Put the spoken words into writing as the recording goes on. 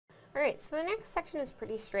Alright, so the next section is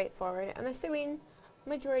pretty straightforward. I'm assuming the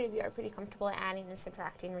majority of you are pretty comfortable at adding and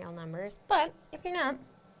subtracting real numbers, but if you're not,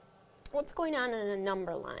 what's going on in a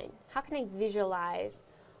number line? How can I visualize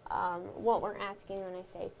what we're asking when I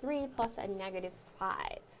say 3 plus a negative 5?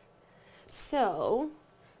 So,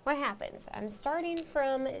 what happens? I'm starting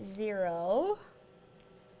from 0.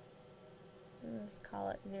 Let's call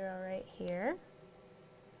it 0 right here.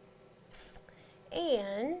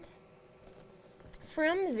 And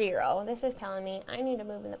from 0, this is telling me I need to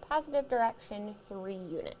move in the positive direction 3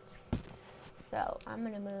 units. So I'm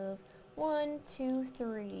going to move 1, 2,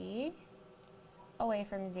 3 away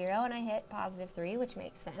from 0, and I hit positive 3, which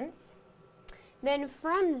makes sense. Then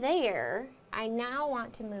from there, I now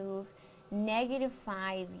want to move negative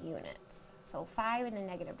 5 units. So 5 in the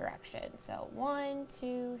negative direction. So 1,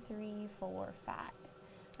 2, 3, 4, 5.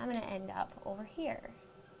 I'm going to end up over here.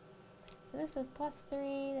 So this was plus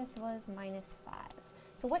 3, this was minus 5.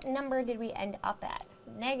 So what number did we end up at?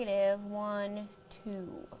 Negative 1,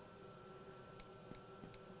 2.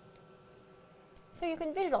 So you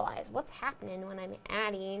can visualize what's happening when I'm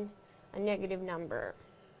adding a negative number.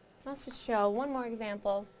 Let's just show one more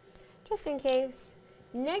example, just in case.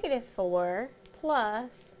 Negative 4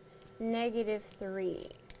 plus negative 3.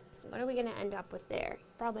 What are we going to end up with there?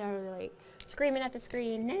 Probably already like screaming at the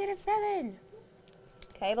screen, negative 7.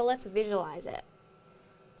 Okay, but let's visualize it.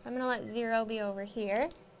 So I'm going to let 0 be over here.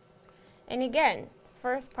 And again, the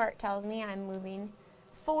first part tells me I'm moving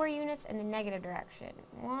 4 units in the negative direction.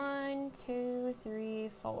 1, 2,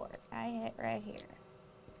 3, 4. I hit right here.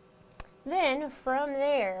 Then from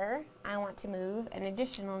there, I want to move an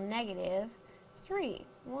additional negative 3.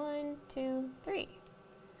 1, 2, 3.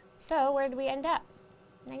 So where do we end up?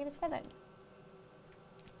 Negative 7.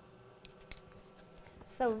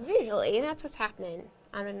 So visually, that's what's happening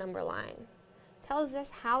on a number line. Tells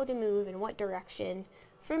us how to move in what direction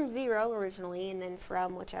from 0 originally, and then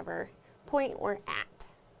from whichever point we're at.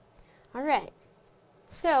 Alright,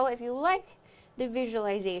 so if you like the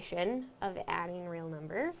visualization of adding real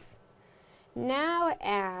numbers, now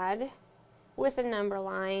add with a number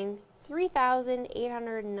line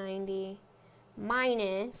 3,890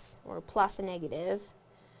 minus, or plus a negative,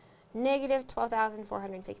 negative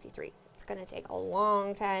 12,463. It's going to take a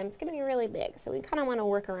long time. It's going to be really big, so we kind of want to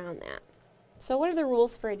work around that. So what are the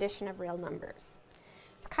rules for addition of real numbers?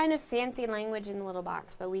 It's kind of fancy language in the little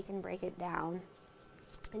box, but we can break it down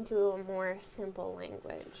into a more simple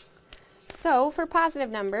language. So for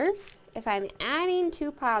positive numbers, if I'm adding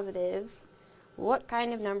 2 positives, what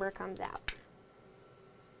kind of number comes out?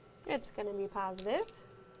 It's going to be positive.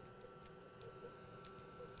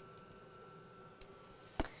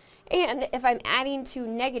 And if I'm adding 2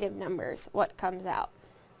 negative numbers, what comes out?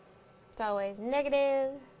 It's always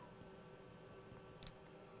negative.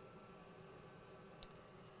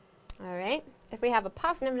 Alright, if we have a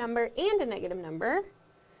positive number and a negative number,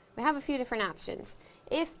 we have a few different options.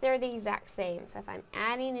 If they're the exact same, so if I'm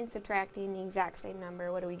adding and subtracting the exact same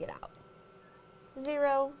number, what do we get out?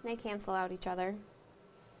 0, they cancel out each other.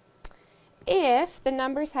 If the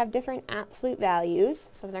numbers have different absolute values,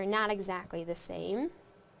 so they're not exactly the same,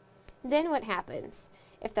 then what happens?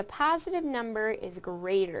 If the positive number is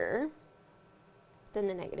greater than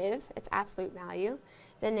the negative, its absolute value,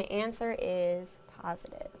 then the answer is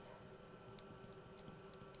positive.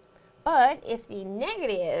 But if the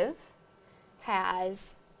negative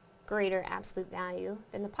has greater absolute value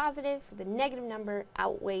than the positive, so the negative number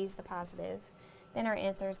outweighs the positive, then our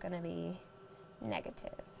answer is going to be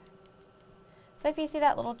negative. So if you see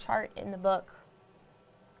that little chart in the book,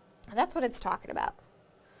 that's what it's talking about.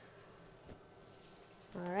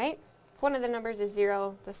 Alright, if one of the numbers is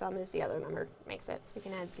 0, the sum is the other number. Makes sense. We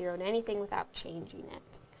can add 0 to anything without changing it.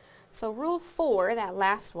 So rule 4, that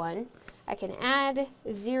last one, I can add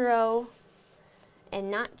 0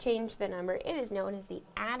 and not change the number. It is known as the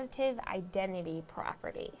additive identity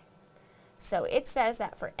property. So it says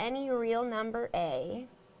that for any real number a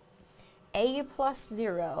plus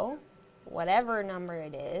 0, whatever number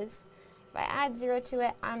it is, if I add 0 to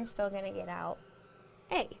it, I'm still going to get out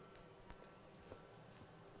a.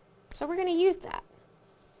 So we're going to use that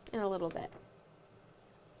in a little bit.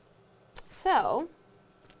 So,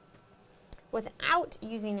 without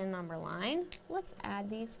using a number line, let's add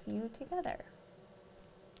these few together.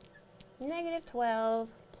 Negative 12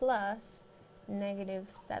 plus negative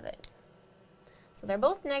 7. So they're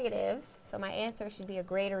both negatives, so my answer should be a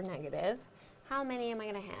greater negative. How many am I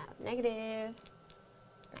going to have? Negative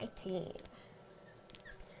 19.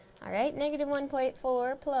 Alright, negative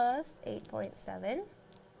 1.4 plus 8.7.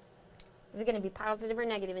 Is it going to be positive or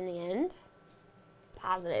negative in the end?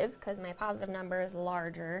 Positive, because my positive number is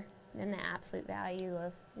larger than the absolute value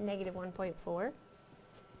of negative 1.4.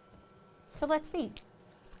 So let's see.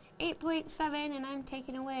 8.7, and I'm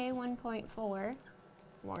taking away 1.4, or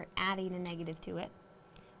adding a negative to it.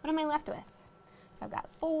 What am I left with? So I've got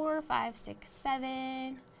 4, 5, 6,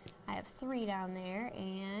 7. I have 3 down there,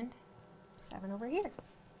 and 7 over here.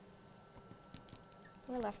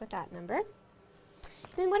 So we're left with that number.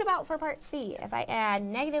 Then what about for part C? If I add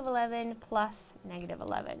negative 11 plus negative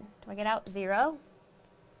 11, do I get out 0?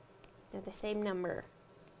 They're the same number.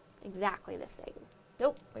 Exactly the same.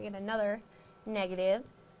 Nope, we get another negative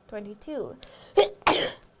 22.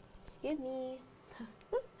 Excuse me.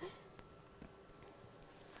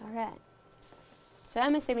 Alright. So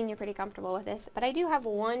I'm assuming you're pretty comfortable with this, but I do have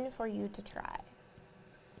one for you to try.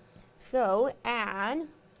 So add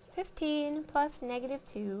 15 plus negative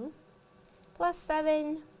 2 plus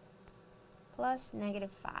 7 plus negative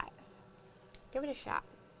 5. Give it a shot.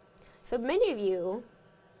 So many of you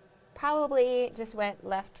probably just went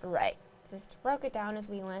left to right. Just broke it down as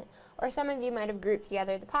we went. Or some of you might have grouped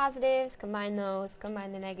together the positives, combined those,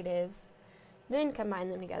 combined the negatives, then combine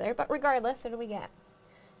them together. But regardless, what do we get?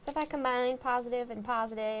 So if I combine positive and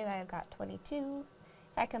positive, I've got 22.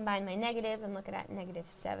 If I combine my negatives, I'm looking at negative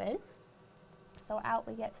 7. So out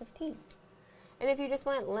we get 15. And if you just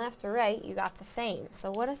went left to right, you got the same. So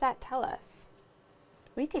what does that tell us?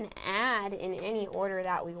 We can add in any order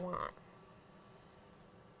that we want.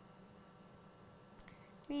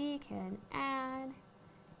 We can add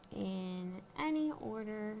in any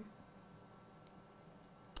order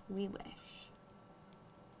we wish.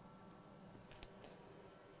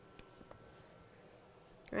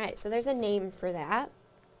 Alright, so there's a name for that.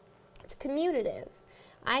 It's commutative.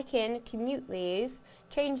 I can commute these,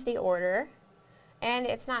 change the order, and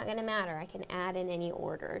it's not going to matter. I can add in any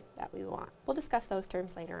order that we want. We'll discuss those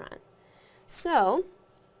terms later on. So,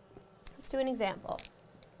 let's do an example.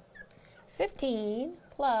 15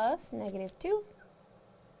 plus negative 2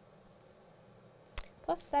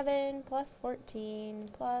 plus 7 plus 14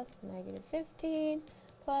 plus negative 15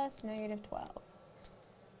 plus negative 12.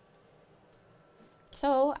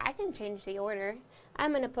 So I can change the order.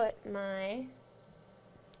 I'm going to put my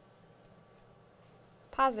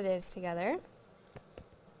positives together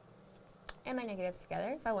and my negatives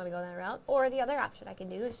together if I want to go that route. Or the other option I can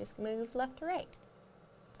do is just move left to right.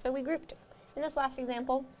 So we grouped. In this last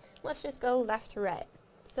example, let's just go left to right.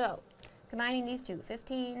 So combining these two,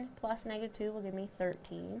 15 plus negative 2 will give me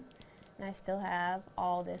 13. And I still have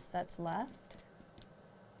all this that's left.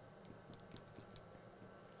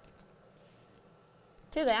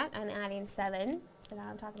 To that, I'm adding 7. So now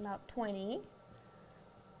I'm talking about 20.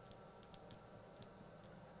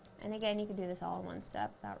 And again, you can do this all in one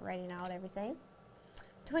step without writing out everything.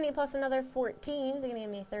 20 plus another 14 is going to give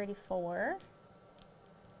me 34.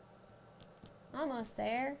 Almost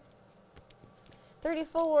there.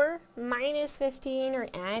 34 minus 15, or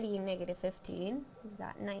adding negative 15. We've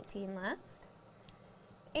got 19 left.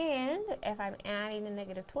 And if I'm adding a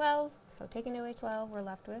negative 12, so taking away 12, we're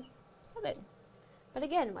left with 7. But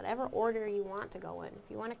again, whatever order you want to go in. If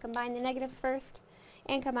you want to combine the negatives first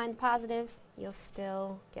and combine the positives, you'll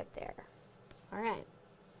still get there. Alright.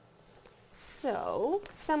 So,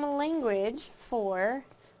 some language for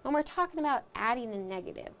when we're talking about adding a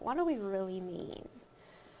negative. What do we really mean?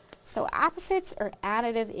 So opposites are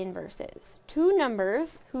additive inverses. Two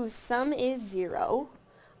numbers whose sum is 0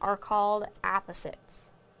 are called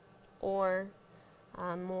opposites, or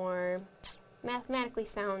more mathematically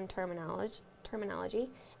sound terminology,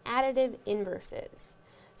 additive inverses.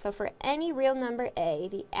 So for any real number a,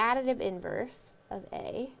 the additive inverse of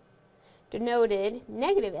a, denoted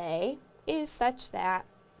negative a, is such that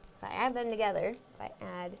if I add them together, if I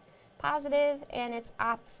add positive and its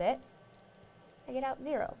opposite, I get out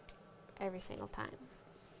 0 every single time.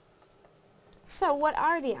 So what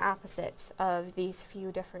are the opposites of these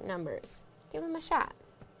few different numbers? Give them a shot.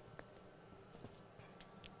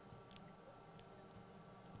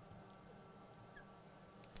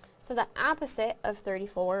 So the opposite of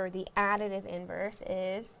 34, or the additive inverse,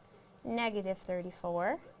 is negative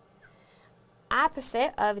 34.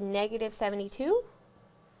 Opposite of negative 72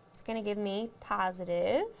 is going to give me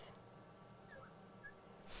positive.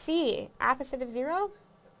 C, opposite of 0,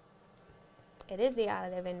 it is the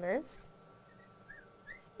additive inverse.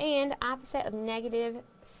 And opposite of negative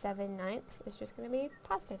 7/9 is just going to be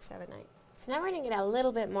positive 7/9. So now we're going to get a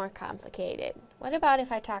little bit more complicated. What about if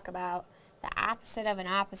I talk about the opposite of an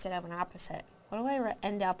opposite of an opposite? What do I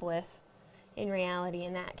end up with in reality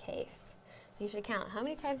in that case? So you should count. How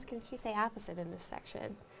many times can she say opposite in this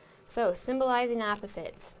section? So symbolizing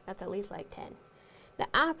opposites, that's at least like 10. The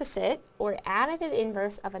opposite, or additive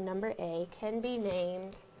inverse of a number a, can be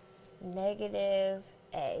named negative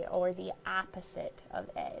a, or the opposite of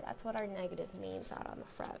a. That's what our negative means out on the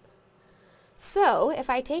front. So if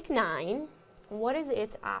I take 9, what is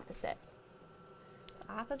its opposite? Its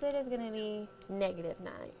opposite is going to be negative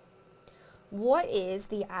 9. What is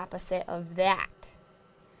the opposite of that?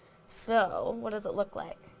 So what does it look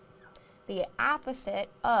like? The opposite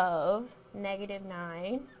of negative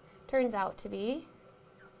 9 turns out to be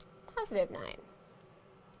positive 9.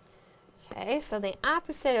 Okay, so the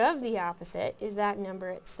opposite of the opposite is that number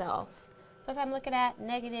itself. So if I'm looking at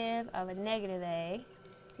negative of a negative a,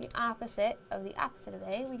 the opposite of the opposite of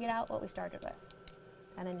a, we get out what we started with,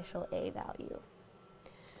 that initial a value.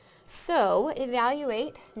 So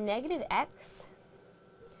evaluate negative x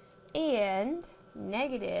and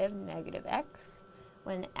negative x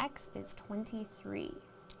when x is 23.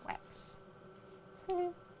 X.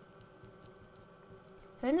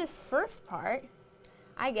 So in this first part,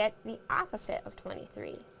 I get the opposite of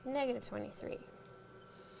 23, negative 23.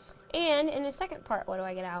 And in the second part, what do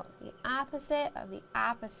I get out? The opposite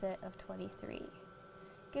of 23.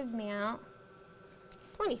 Gives me out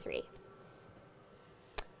 23.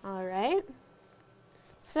 All right.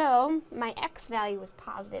 So my x value was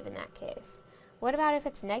positive in that case. What about if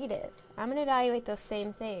it's negative? I'm going to evaluate those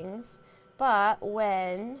same things, but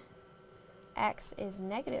when x is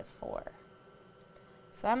negative 4.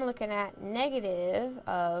 So I'm looking at negative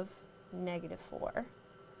of negative 4.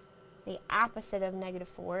 The opposite of negative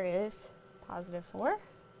 4 is positive 4.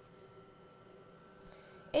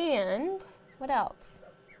 And what else?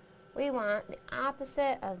 We want the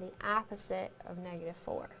opposite of negative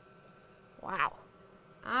 4. Wow.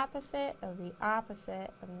 Opposite of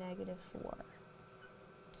negative 4.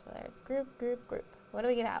 So there's group, group, group. What do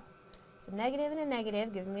we get out? So negative and a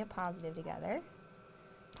negative gives me a positive together.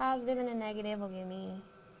 Positive and a negative will give me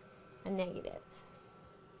a negative.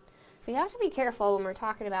 So you have to be careful when we're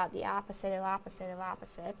talking about the opposite of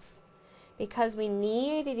opposites, because we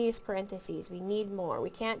need these parentheses. We need more. We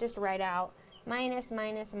can't just write out minus,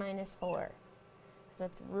 minus, minus 4. So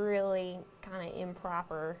it's really kind of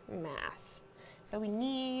improper math. So we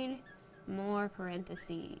need more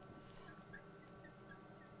parentheses.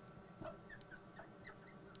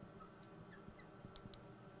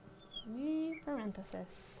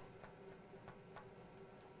 Parenthesis.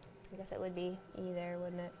 I guess it would be either,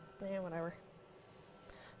 wouldn't it? Yeah, whatever.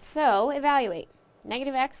 So evaluate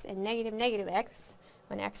negative x and negative x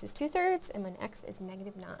when x is 2/3 and when x is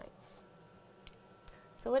negative 9.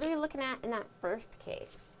 So what are we looking at in that first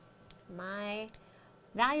case? My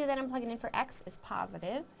value that I'm plugging in for x is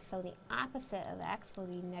positive, so the opposite of x will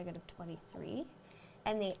be negative 23.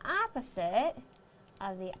 And the opposite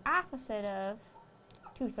of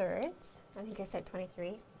 2/3, I think I said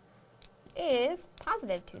 23, is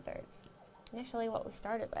positive 2/3. Initially what we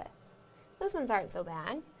started with. Those ones aren't so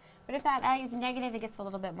bad, but if that value is negative, it gets a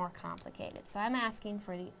little bit more complicated. So I'm asking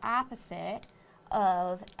for the opposite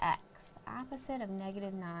of x. Opposite of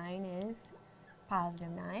negative 9 is positive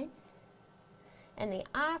 9. And the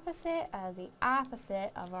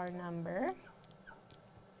opposite of our number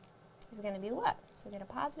is going to be what? So we get a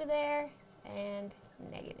positive there and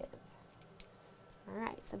negative.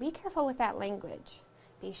 Alright, so be careful with that language.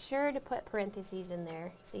 Be sure to put parentheses in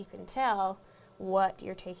there so you can tell what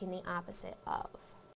you're taking the opposite of.